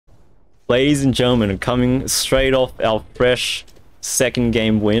Ladies and gentlemen, coming straight off our fresh second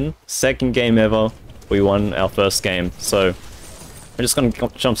game win. Second game ever. We won our first game. So we're just gonna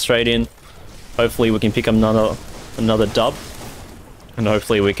jump straight in. Hopefully we can pick up another dub. And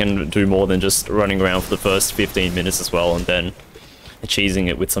hopefully we can do more than just running around for the first 15 minutes as well, and then cheesing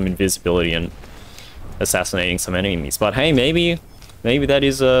it with some invisibility and assassinating some enemies. But hey, maybe that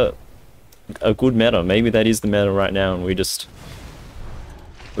is a good meta. Maybe that is the meta right now, and we just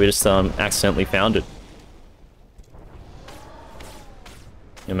accidentally found it.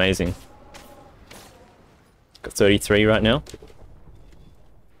 Amazing. Got 33 right now.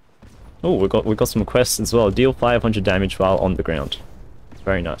 Oh, we got some quests as well. Deal 500 damage while on the ground.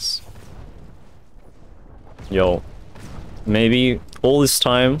 Very nice. Yo, maybe all this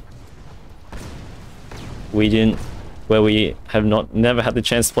time we have never had the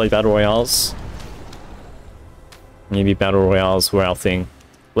chance to play battle royales. Maybe battle royales were our thing.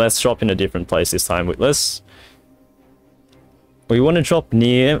 Let's drop in a different place this time. We want to drop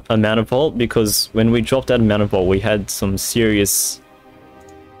near a mana vault, because when we dropped at a mana vault, we had some serious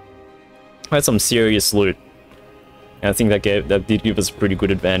loot. And I think that did give us a pretty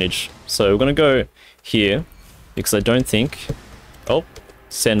good advantage. So we're gonna go here, because I don't think... Oh,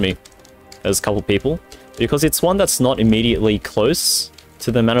 send me. There's a couple people. Because it's one that's not immediately close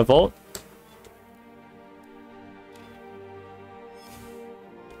to the mana vault.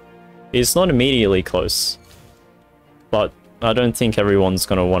 It's not immediately close. But I don't think everyone's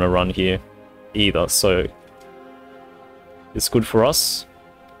gonna want to run here either, so it's good for us.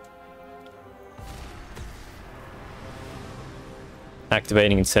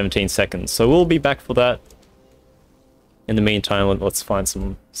 Activating in 17 seconds, so we'll be back for that. In the meantime, let's find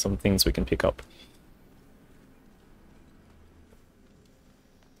some things we can pick up.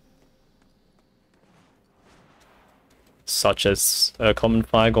 Such as a common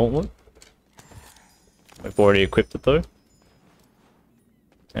fire gauntlet. We've already equipped it though.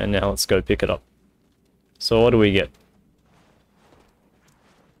 And now let's go pick it up. So what do we get?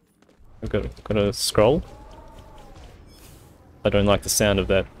 We've got a scroll. I don't like the sound of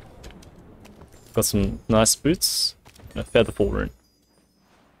that. Got some nice boots. And a featherfall rune.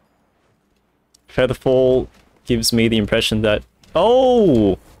 Featherfall gives me the impression that...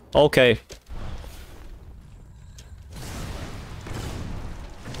 Oh! Okay.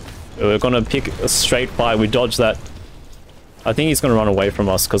 We're gonna pick a straight fire. We dodged that. I think he's gonna run away from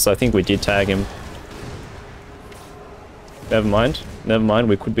us, because I think we did tag him. Never mind. Never mind.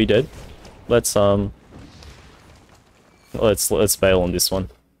 We could be dead. Let's bail on this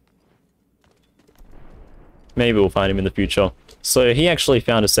one. Maybe we'll find him in the future. So he actually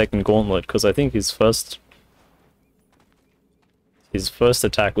found a second gauntlet, because I think his first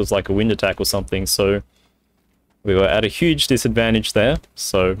attack was like a wind attack or something, so we were at a huge disadvantage there,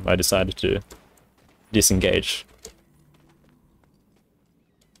 so I decided to disengage.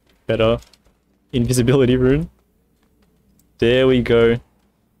 Better invisibility rune. There we go.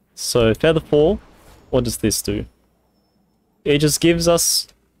 So Featherfall, what does this do? It just gives us...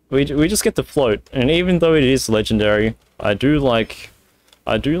 We just get to float, and even though it is legendary, I do like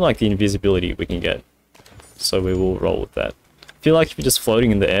the invisibility we can get. So we will roll with that. I feel like if you're just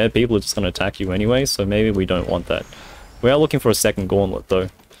floating in the air, people are just going to attack you anyway, so maybe we don't want that. We are looking for a second gauntlet though.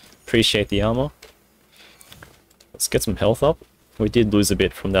 Appreciate the armor. Let's get some health up. We did lose a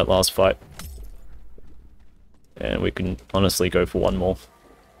bit from that last fight. And we can honestly go for one more.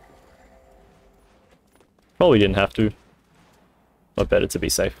 Probably didn't have to. But better to be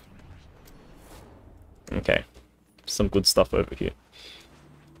safe. Okay. Some good stuff over here.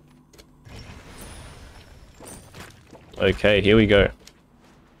 Okay, here we go.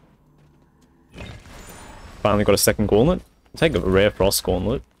 Finally got a second gauntlet. I'll take a rare frost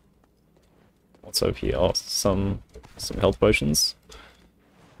gauntlet. What's over here? Oh, some health potions.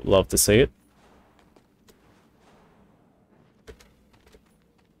 Love to see it.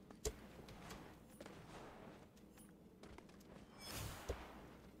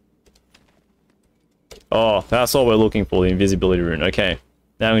 Oh, that's all we're looking for, the invisibility rune. Okay,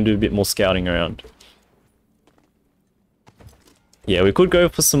 now we can do a bit more scouting around. Yeah, we could go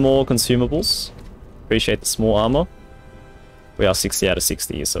for some more consumables. Appreciate the small armor. We are 60 out of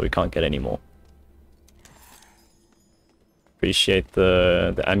 60, so we can't get any more. Appreciate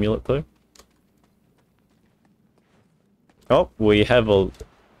the amulet though. Oh, we have a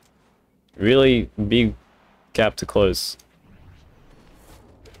really big gap to close,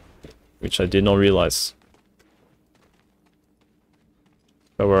 which I did not realize.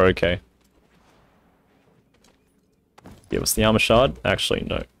 But we're okay. Give us the armor shard. Actually,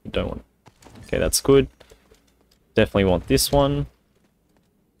 no, we don't want it. Okay, that's good. Definitely want this one.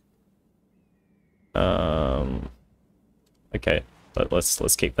 Okay, but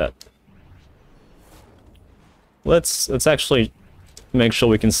let's keep that. Let's actually make sure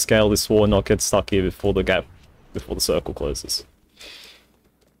we can scale this wall and not get stuck here before the circle closes.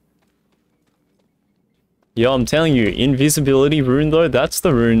 Yo, I'm telling you, invisibility rune though, that's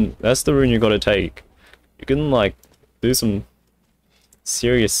the rune you gotta take. You can like do some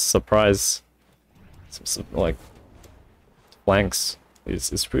serious surprise, some like flanks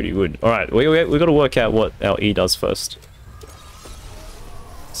is pretty good. All right, we gotta work out what our E does first.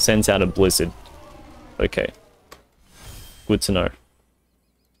 Sends out a blizzard. Okay, good to know.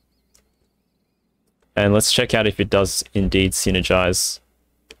 And let's check out if it does indeed synergize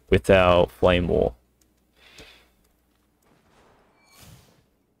with our flame war.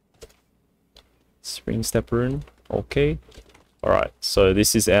 Spring step rune. Okay. Alright, so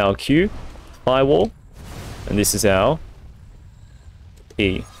this is our Q, firewall, and this is our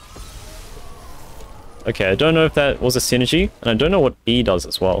E. Okay, I don't know if that was a synergy, and I don't know what E does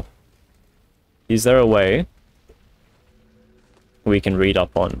as well. Is there a way we can read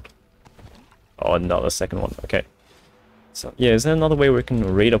up on? Oh, another second one. Okay. So, yeah, is there another way we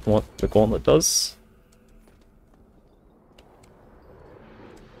can read up on what the gauntlet does?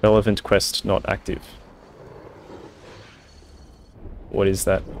 Relevant quest not active. What is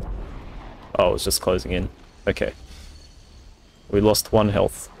that? Oh, it's just closing in. Okay. We lost 1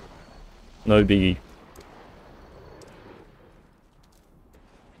 health. No biggie.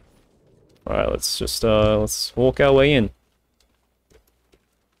 Alright, let's just, let's walk our way in.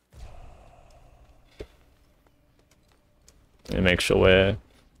 And make sure we're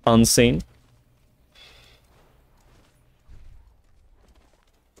unseen.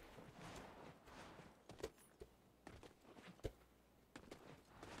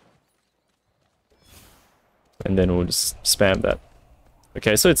 And then we'll just spam that.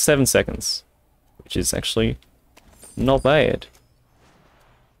 Okay, so it's 7 seconds, which is actually not bad.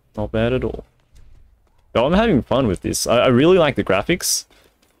 Not bad at all. Oh, I'm having fun with this. I really like the graphics.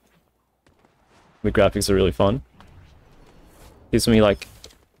 The graphics are really fun. Gives me like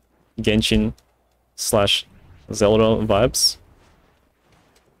Genshin / Zelda vibes.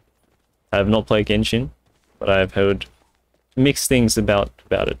 I have not played Genshin, but I have heard mixed things about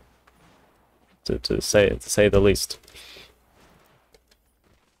it. To say the least.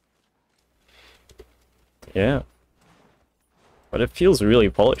 Yeah. But it feels really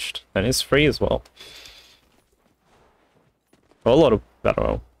polished, and it's free as well. Well, a lot of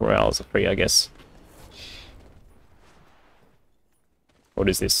Battle Royales are free, I guess. What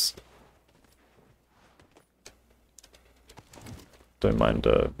is this? Don't mind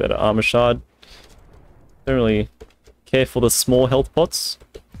a better armor shard. Don't really care for the small health pots.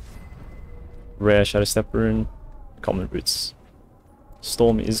 Rare Shadow Step rune, common boots.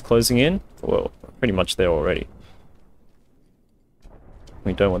 Storm is closing in. Well, pretty much there already.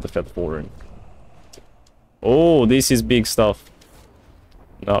 We don't want the Featherfall rune. Oh, this is big stuff.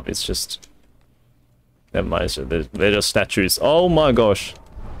 Nope, it's just... Never mind, they're just statues. Oh my gosh.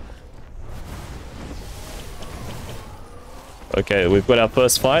 Okay, we've got our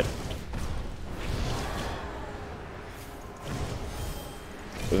first fight.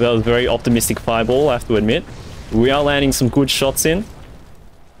 That was a very optimistic fireball, I have to admit. We are landing some good shots in.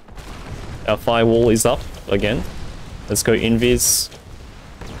 Our firewall is up again. Let's go invis.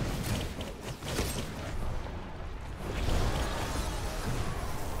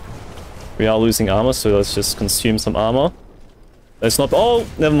 We are losing armor, so let's just consume some armor. Let's not... Oh,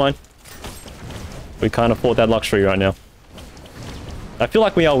 never mind. We can't afford that luxury right now. I feel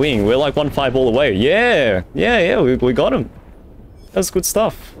like we are winning. We're like 1 fireball away. Yeah! Yeah, we got him. That's good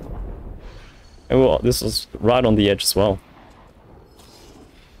stuff. And well, this was right on the edge as well.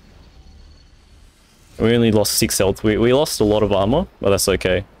 We only lost 6 health. We lost a lot of armor, but that's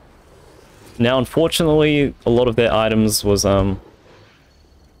okay. Now, unfortunately, a lot of their items was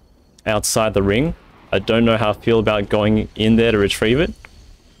outside the ring. I don't know how I feel about going in there to retrieve it,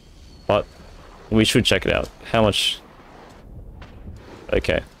 but we should check it out. How much?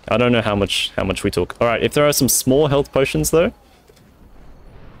 Okay, I don't know how much we took. All right, if there are some small health potions though,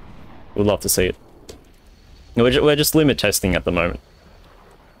 we'd love to see it. We're just limit testing at the moment.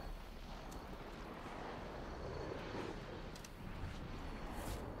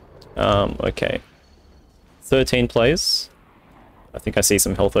 Okay. 13 plays. I think I see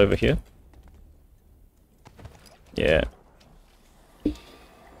some health over here. Yeah.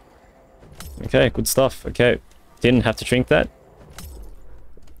 Okay, good stuff. Okay. Didn't have to drink that.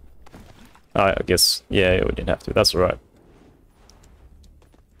 I guess, yeah, we didn't have to. That's alright.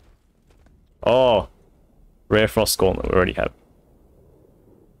 Oh! Rare Frost Gauntlet we already have.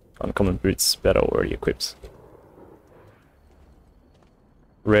 Uncommon boots, better already equipped.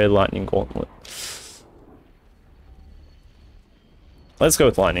 Rare lightning gauntlet. Let's go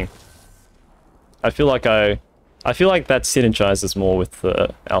with lightning. I feel like that synergizes more with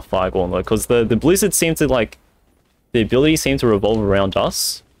our fire gauntlet, because the blizzard seemed to like, the ability seemed to revolve around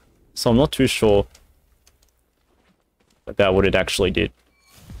us, so I'm not too sure about what it actually did.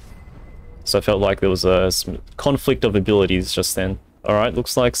 So I felt like there was some conflict of abilities just then. Alright,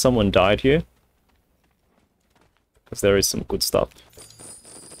 looks like someone died here, because there is some good stuff.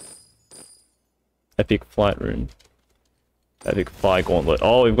 Epic flight rune. Epic fire gauntlet.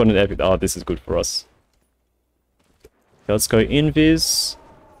 Oh, we've got an epic. Oh, this is good for us. Okay, let's go invis.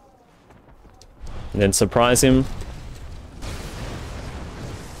 And then surprise him.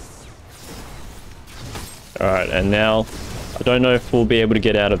 Alright, and now I don't know if we'll be able to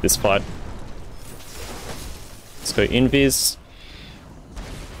get out of this fight. Let's go invis.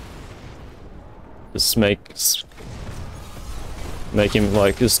 Just make him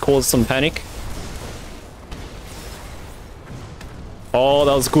like, just cause some panic. Oh,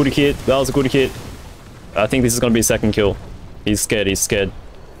 that was a good hit. That was a good hit. I think this is going to be a second kill. He's scared, he's scared.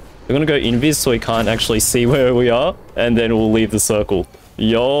 We're going to go invis so he can't actually see where we are, and then we'll leave the circle.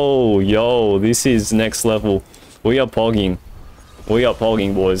 Yo, this is next level. We are pogging. We are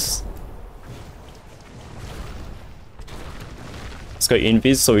pogging, boys. Let's go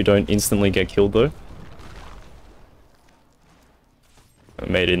invis so we don't instantly get killed, though. I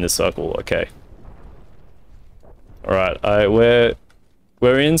made it in the circle, okay. Alright,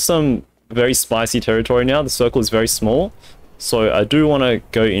 we're in some very spicy territory now. The circle is very small, so I do want to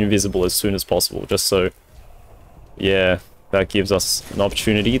go invisible as soon as possible, just so, yeah, that gives us an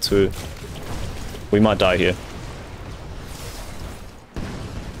opportunity to... We might die here.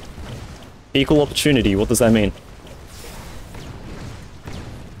 Equal opportunity, what does that mean?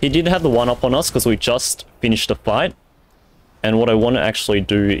 He did have the one-up on us because we just finished a fight, and what I want to actually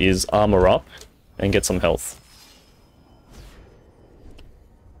do is armor up and get some health.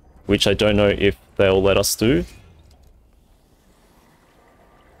 Which I don't know if they'll let us do.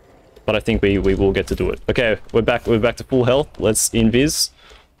 But I think we will get to do it. Okay, we're back to full health. Let's invis.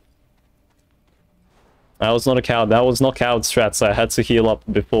 I was not a coward. That was not coward strats. I had to heal up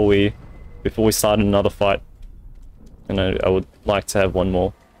before we started another fight. And I would like to have one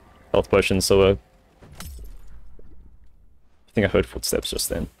more health potion, so I think I heard footsteps just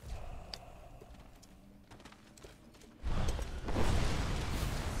then.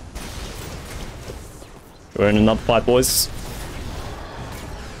 We're in another fight, boys.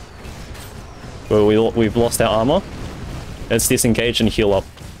 Where we've lost our armor. Let's disengage and heal up.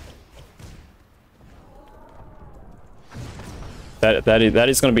 That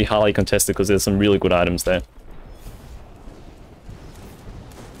is going to be highly contested because there's some really good items there.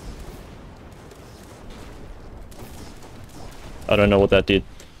 I don't know what that did,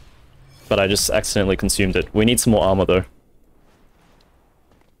 but I just accidentally consumed it. We need some more armor though.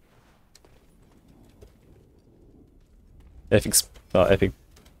 Epic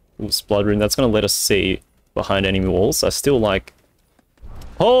blood rune. That's going to let us see behind enemy walls. I still like...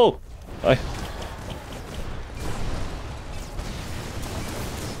 Oh!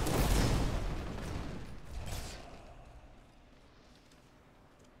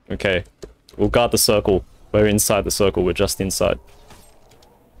 Okay. We'll guard the circle. We're inside the circle. We're just inside.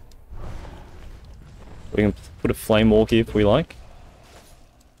 We can put a flame wall here if we like.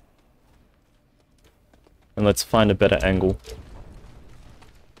 And let's find a better angle.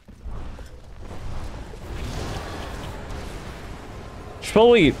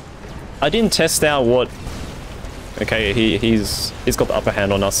 Probably... I didn't test out what... Okay, he's got the upper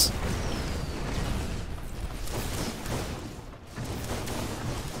hand on us.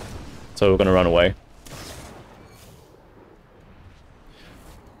 So we're gonna run away.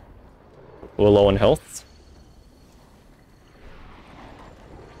 We're low on health.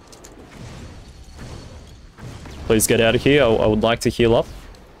 Please get out of here. I would like to heal up.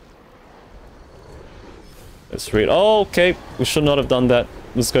 Let's read. Oh, okay. We should not have done that.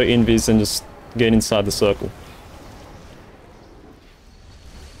 Let's go invis and just get inside the circle.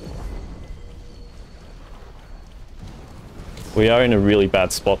 We are in a really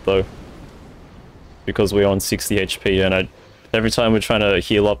bad spot though, because we're on 60 HP, and every time we're trying to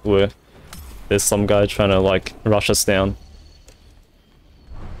heal up, there's some guy trying to like rush us down.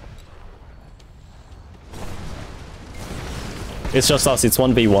 It's just us. It's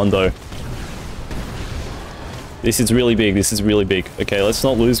 1v1 though. This is really big. This is really big. Okay, let's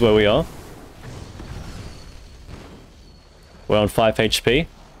not lose where we are. We're on 5 HP.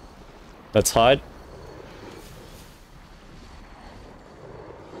 Let's hide.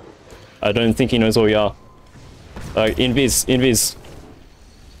 I don't think he knows where we are. Invis, Invis.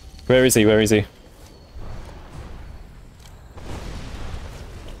 Where is he? Where is he?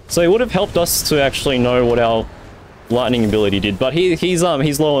 So it would have helped us to actually know what our lightning ability did, but he's low.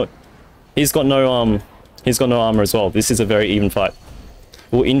 He's got no armor as well. This is a very even fight.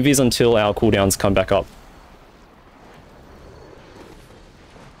 We'll invis until our cooldowns come back up.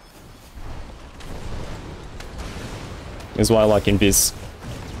 Is why I like invis.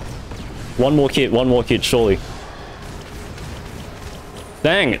 One more kit, surely.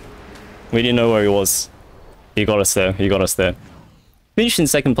 Dang it! We didn't know where he was. He got us there, he got us there. Finished in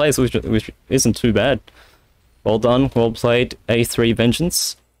second place, which isn't too bad. Well done, well played, A3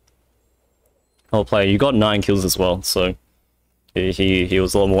 Vengeance. Well played, you got 9 kills as well, so he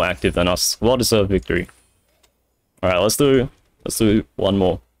was a lot more active than us. Well deserved victory. Alright, let's do one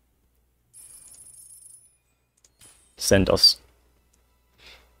more. Send us.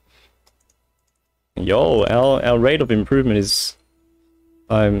 Yo, our rate of improvement is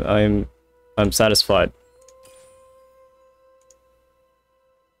I'm satisfied.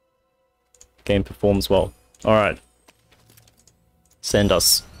 Game performs well. Alright. Send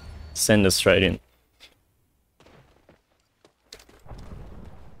us. Send us straight in.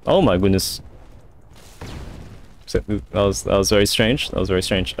 Oh my goodness. That was very strange. That was very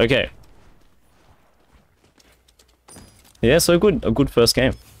strange. Okay. Yeah, so good. A good first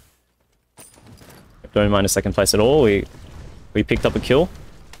game. Don't mind a second place at all. We picked up a kill.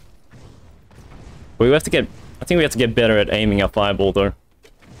 We have to get. I think we have to get better at aiming our fireball though.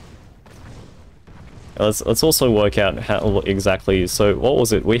 Let's also work out how exactly. So what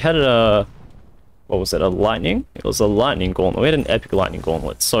was it? We had a. What was it? A lightning? It was a lightning gauntlet. We had an epic lightning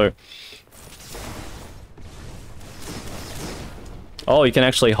gauntlet. So. Oh, you can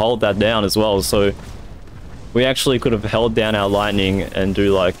actually hold that down as well. So. We actually could have held down our lightning and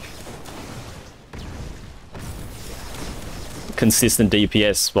do like consistent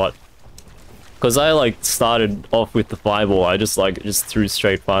DPS, but because I like started off with the fireball, I just threw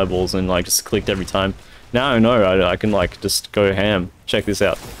straight fireballs and like just clicked every time. Now I know I can like just go ham. Check this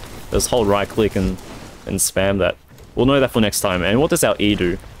out. Just hold right click and spam that. We'll know that for next time. And what does our E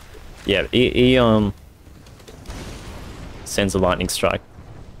do? Yeah, E sends a lightning strike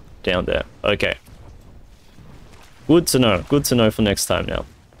down there. Okay. Good to know. Good to know for next time now.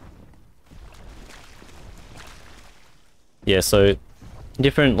 Yeah, so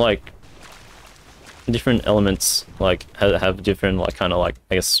different elements like have different like kind of like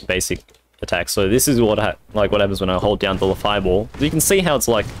I guess basic attacks. So this is what happens when I hold down the fireball. You can see how it's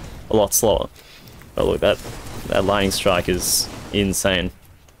like a lot slower. But look, that lightning strike is insane.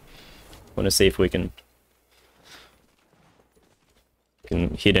 Want to see if we can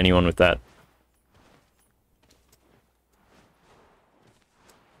hit anyone with that.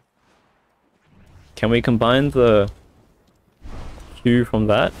 Can we combine the Q from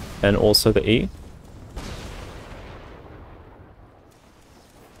that and also the E?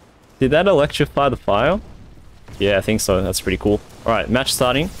 Did that electrify the fire? Yeah, I think so. That's pretty cool. Alright, match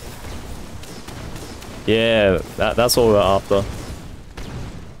starting. Yeah, that's what we're after.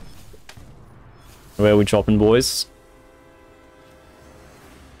 Where are we dropping, boys?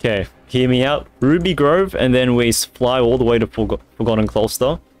 Okay, hear me out. Ruby Grove, and then we fly all the way to Forgotten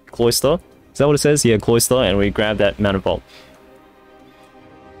Cloister. Is that what it says? Yeah, Cloister, and we grab that Manifold.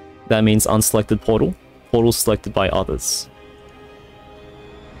 That means unselected portal. Portal selected by others.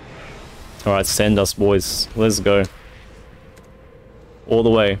 Alright, send us, boys. Let's go. All the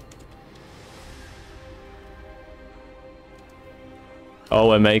way. Oh,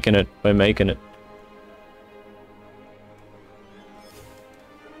 we're making it. We're making it.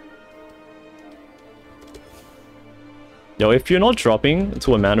 Yo, if you're not dropping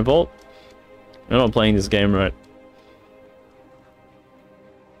to a Manifold, you're not playing this game right.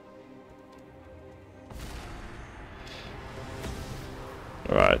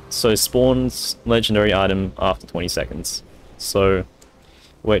 Alright, so spawns legendary item after 20 seconds. So,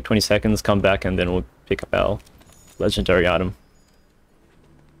 wait 20 seconds, come back, and then we'll pick up our legendary item.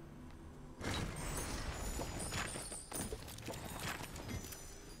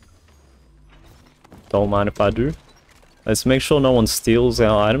 Don't mind if I do. Let's make sure no one steals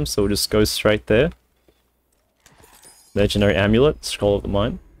our items, so we'll just go straight there. Legendary amulet, scroll of the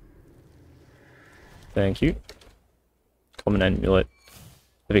mind. Thank you. Common amulet,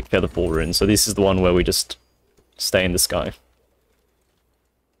 epic featherfall rune. So this is the one where we just stay in the sky.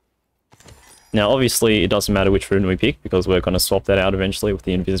 Now obviously it doesn't matter which rune we pick, because we're going to swap that out eventually with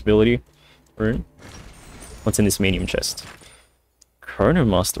the invisibility rune. What's in this medium chest?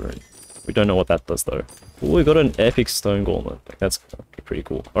 Chronomaster rune. We don't know what that does though. Ooh, we got an epic stone gauntlet. That's pretty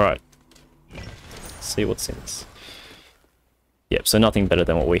cool. Alright. see what's in this. Yep, so nothing better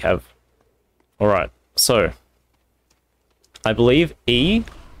than what we have. Alright, so I believe E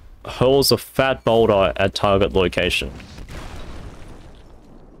hurls a fat boulder at target location.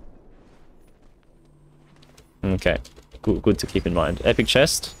 Okay, good to keep in mind. Epic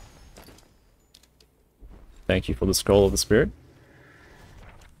chest. Thank you for the scroll of the spirit.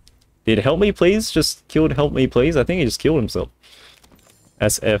 Did help me please? Just killed help me please? I think he just killed himself.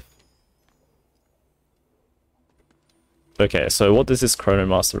 SF. Okay, so what does this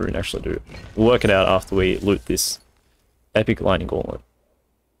Chronomaster rune actually do? We'll work it out after we loot this epic lightning gauntlet.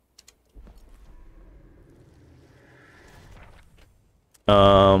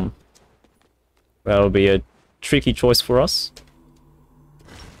 That'll be a tricky choice for us.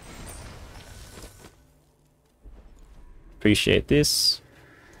 Appreciate this.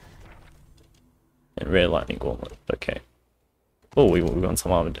 And rare lightning gauntlet. Okay. Oh, we want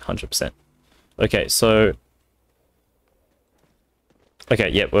some armor, 100%. Okay, so... Okay,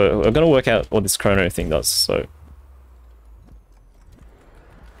 yeah, we're gonna work out what this chrono thing does, so...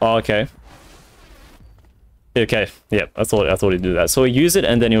 Oh, okay. Okay, yeah, I thought he'd do that. So we use it,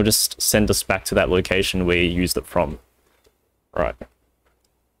 and then he'll just send us back to that location we used it from. Right.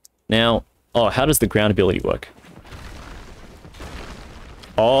 Now, oh, how does the ground ability work?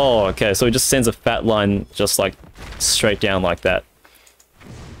 Oh, okay, so it just sends a fat line just like straight down like that.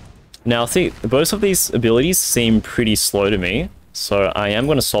 Now, I think both of these abilities seem pretty slow to me, so I am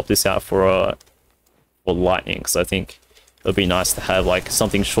going to swap this out for lightning, because I think it would be nice to have like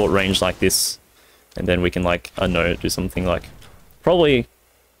something short range like this, and then we can like, I don't know, do something like, probably,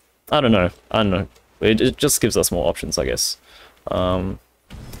 I don't know, it just gives us more options, I guess. Don't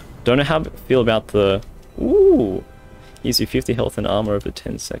know how I feel about the, ooh, gives you 50 health and armor over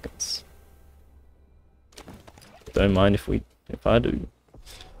 10 seconds. Don't mind if I do.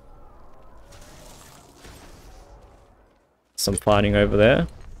 Some fighting over there.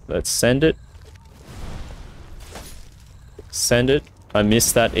 Let's send it. Send it. I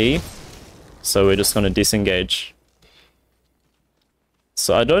missed that E. So we're just going to disengage.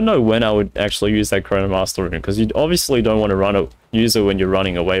 So I don't know when I would actually use that Chronomaster rune, because you obviously don't want to use it when you're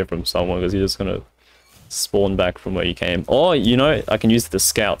running away from someone, because you're just going to spawn back from where you came. Oh, you know, I can use the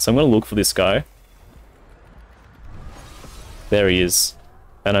scout. So I'm going to look for this guy. There he is.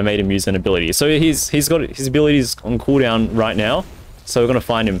 And I made him use an ability. So he's got his abilities on cooldown right now. So we're going to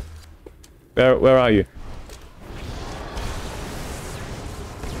find him. Where are you?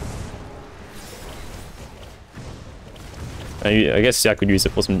 I guess I could use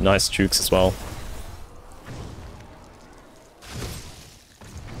it for some nice jukes as well.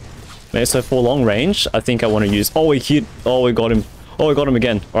 Okay, so for long range, I think I want to use... Oh, we hit... Oh, we got him. Oh, we got him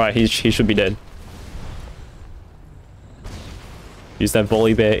again. Alright, he should be dead. Use that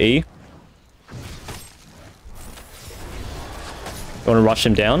volley bear E. Want to rush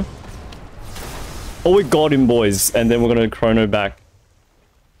him down? Oh, we got him, boys. And then we're going to chrono back.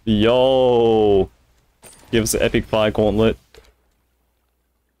 Yo! Give us an epic fire gauntlet.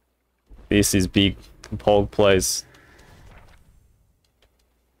 This is big. Pog plays.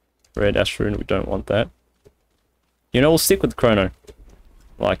 Red Ash rune, we don't want that. You know, we'll stick with chrono.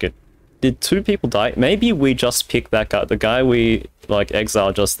 Like it. Did 2 people die? Maybe we just picked that guy. The guy we, like,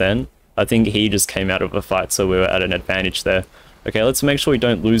 exiled just then. I think he just came out of a fight, so we were at an advantage there. Okay, let's make sure we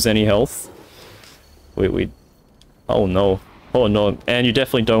don't lose any health. Oh no. Oh no. And you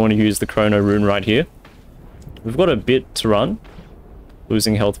definitely don't want to use the chrono rune right here. We've got a bit to run.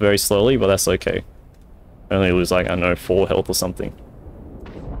 Losing health very slowly, but that's okay. Only lose, like, I don't know, 4 health or something.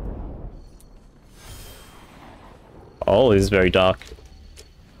 Oh, this is very dark.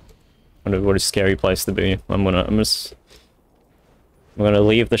 What a scary place to be. I'm gonna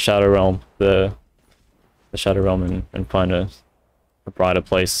leave the Shadow Realm, the Shadow Realm, and find a brighter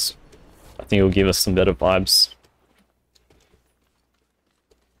place. I think it'll give us some better vibes.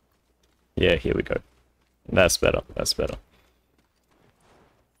 Yeah, here we go. That's better. That's better.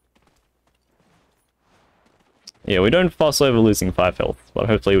 Yeah, we don't fuss over losing 5 health, but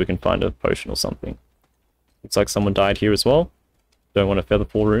hopefully we can find a potion or something. Looks like someone died here as well. Don't want a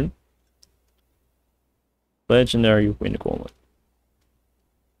Featherfall rune. Legendary Wind Gauntlet.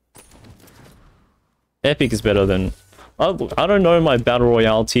 Epic is better than... I don't know my Battle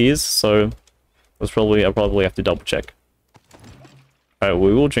Royale tiers, so I'll probably have to double check. Alright,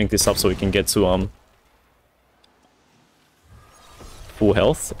 we will drink this up so we can get to full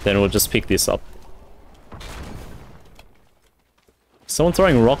health. Then we'll just pick this up. Someone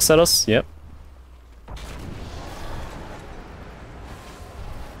throwing rocks at us? Yep.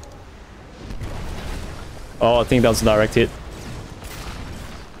 Oh, I think that was a direct hit.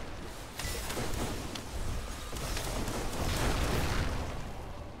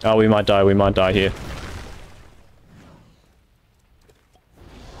 Oh, we might die here.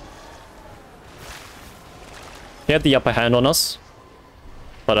 He had the upper hand on us,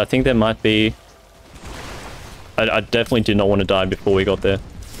 but I think there might be... I definitely did not want to die before we got there.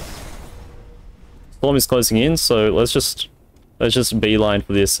 Storm is closing in, so let's just beeline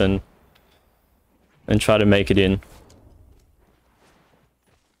for this and try to make it in.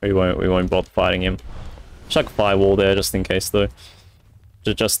 We won't bother fighting him. Chuck a firewall there just in case though.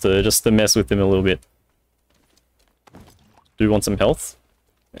 Just to mess with him a little bit. Do want some health,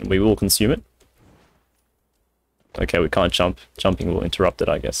 and we will consume it. Okay, we can't jump. Jumping will interrupt it,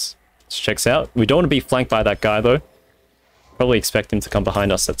 I guess. This checks out. We don't want to be flanked by that guy though. Probably expect him to come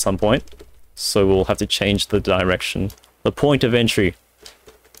behind us at some point. So we'll have to change the direction, the point of entry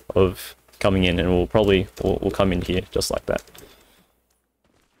of coming in, and we'll probably we'll come in here just like that.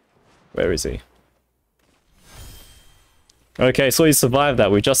 Where is he? Okay, so he survived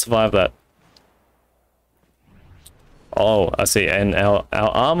that. We just survived that. Oh, I see. And our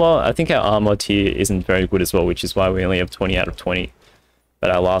armor, I think our armor tier isn't very good as well, which is why we only have 20 out of 20.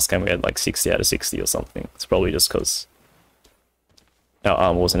 But our last game we had like 60 out of 60 or something. It's probably just because our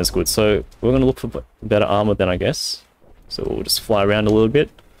armor wasn't as good. So we're going to look for better armor then, I guess. So we'll just fly around a little bit.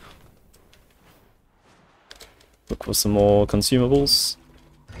 Look for some more consumables.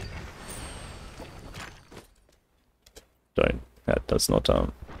 That does not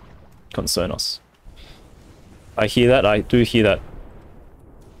concern us. I hear that, I do hear that.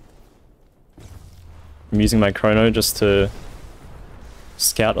 I'm using my chrono just to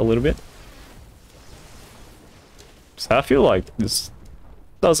scout a little bit. So I feel like this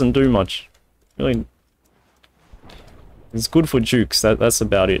doesn't do much. Really, it's good for jukes, that's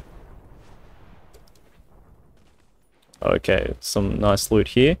about it. Okay, some nice loot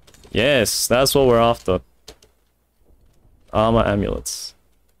here. Yes, that's what we're after. Armor amulets.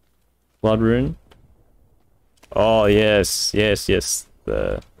 Blood rune. Oh, yes.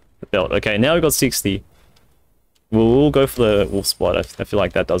 The belt. Okay, now we've got 60. We'll go for the wolf's blood. I feel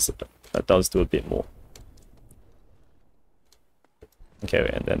like that does do a bit more. Okay,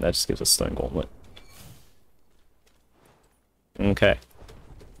 and then that just gives us stone gauntlet. Okay.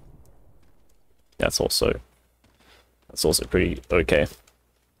 That's also pretty okay.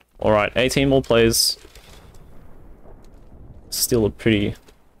 Alright, 18 more players. Still a pretty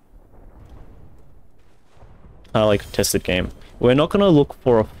highly contested game. We're not going to look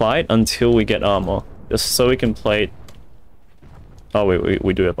for a fight until we get armor, just so we can play it. Oh,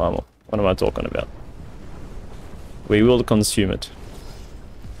 we do have armor. What am I talking about? We will consume it.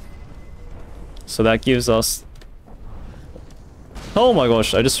 So that gives us... Oh my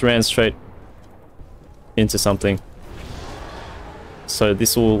gosh, I just ran straight into something. So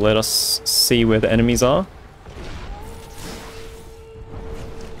this will let us see where the enemies are.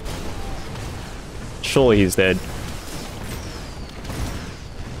 Surely he's dead.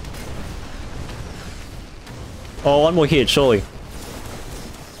 Oh, one more hit, surely.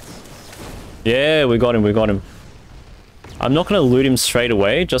 Yeah, we got him. I'm not going to loot him straight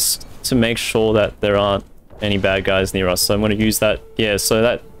away, just to make sure that there aren't any bad guys near us. So I'm going to use that. Yeah, so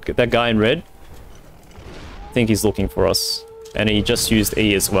that guy in red, I think he's looking for us. And he just used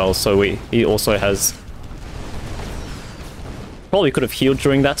E as well, so he also has... Probably could have healed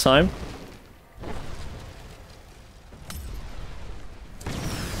during that time.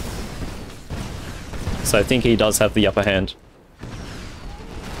 So I think he does have the upper hand.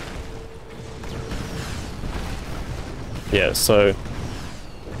 Yeah, so...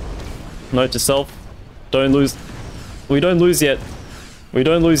 Note to self, don't lose... We don't lose yet.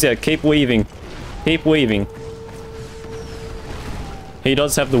 Keep weaving. He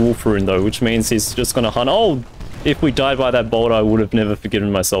does have the wolf rune though, which means he's just gonna hunt. Oh! If we died by that bolt, I would have never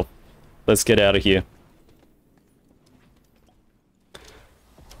forgiven myself. Let's get out of here.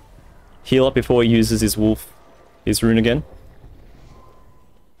 Heal up before he uses his rune again.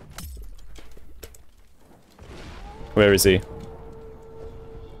 Where is he?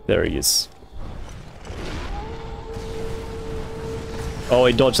 There he is. Oh,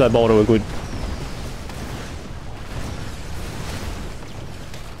 he dodged that boulder, we're good.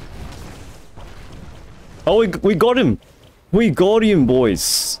 Oh, we got him! We got him,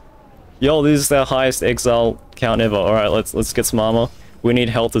 boys! Yo, this is our highest exile count ever. Alright, let's get some armor. We need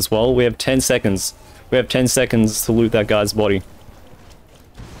health as well. We have 10 seconds. We have 10 seconds to loot that guy's body.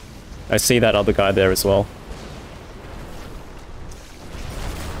 I see that other guy there as well.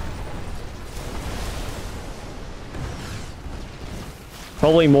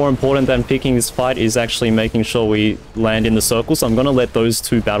 Probably more important than picking this fight is actually making sure we land in the circle. So I'm going to let those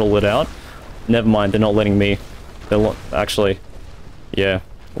two battle it out. Never mind, they're not letting me. They're actually... Yeah.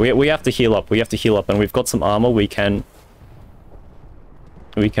 We have to heal up. We have to heal up, and we've got some armor we can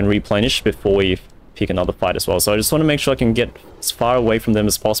replenish before we pick another fight as well. So I just want to make sure I can get as far away from them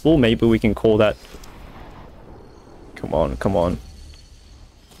as possible. Maybe we can call that... Come on, come on.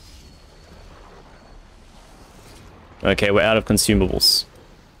 Okay, we're out of consumables.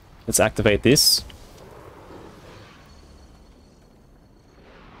 Let's activate this.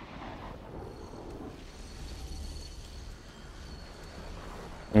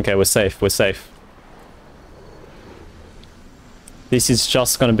 Okay, we're safe, we're safe. This is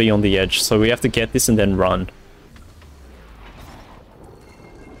just gonna be on the edge, so we have to get this and then run.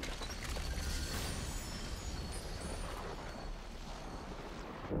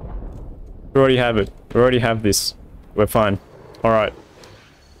 We already have it. We already have this. We're fine. Alright.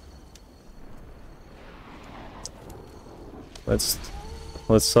 Let's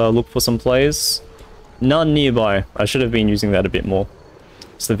look for some players. None nearby. I should have been using that a bit more.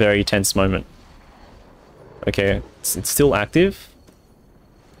 It's a very tense moment. Okay, it's still active.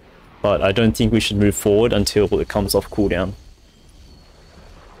 But I don't think we should move forward until it comes off cooldown.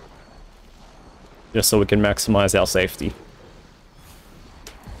 Just so we can maximize our safety.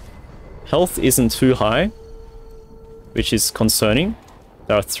 Health isn't too high, which is concerning.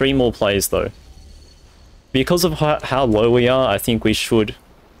 There are 3 more players though. Because of how low we are, I think we should...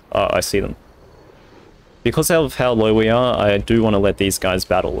 I see them. Because of how low we are, I do want to let these guys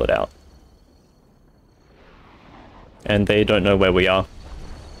battle it out. And they don't know where we are.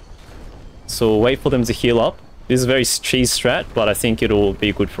 So we'll wait for them to heal up. This is a very cheese strat, but I think it'll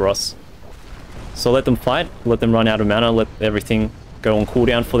be good for us. So let them fight, let them run out of mana, let everything go on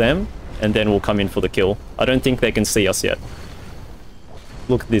cooldown for them, and then we'll come in for the kill. I don't think they can see us yet.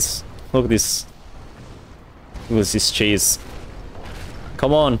 Look at this. Look at this. Look at this cheese.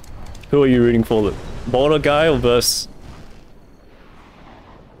 Come on. Who are you rooting for? The border guy or verse?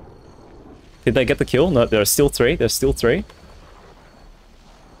 Did they get the kill? No, there are still 3. There's still 3.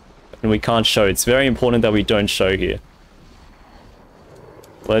 And we can't show. It's very important that we don't show here.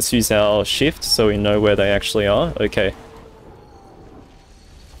 Let's use our shift so we know where they actually are. Okay.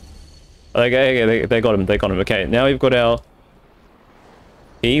 Okay, they got him. They got him. Okay, now we've got our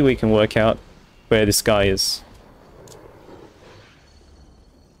E. We can work out where this guy is.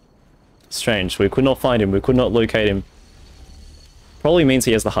 Strange. We could not find him. We could not locate him. Probably means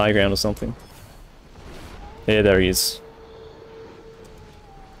he has the high ground or something. Yeah, there he is.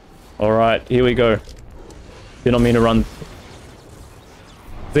 Alright, here we go. Did not mean to run.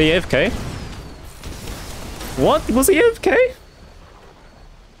 Is he AFK? What? Was he AFK?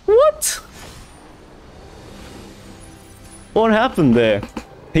 What? What happened there?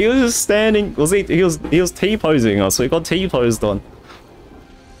 He was just standing. He was T-posing us. We got T-posed on.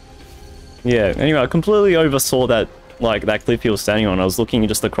 Yeah, anyway, I completely oversaw that, like, that cliff he was standing on. I was looking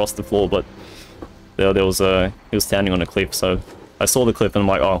just across the floor, but there was he was standing on a cliff, so I saw the cliff and I'm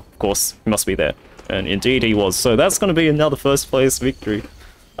like, oh, of course, he must be there. And indeed he was. So that's going to be another first place victory.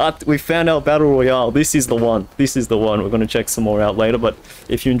 We found our Battle Royale. This is the one. This is the one. We're going to check some more out later, but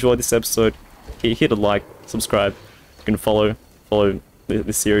if you enjoyed this episode, hit a like, subscribe. You can follow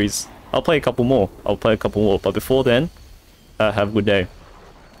the series. I'll play a couple more. But before then, have a good day.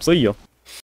 See ya.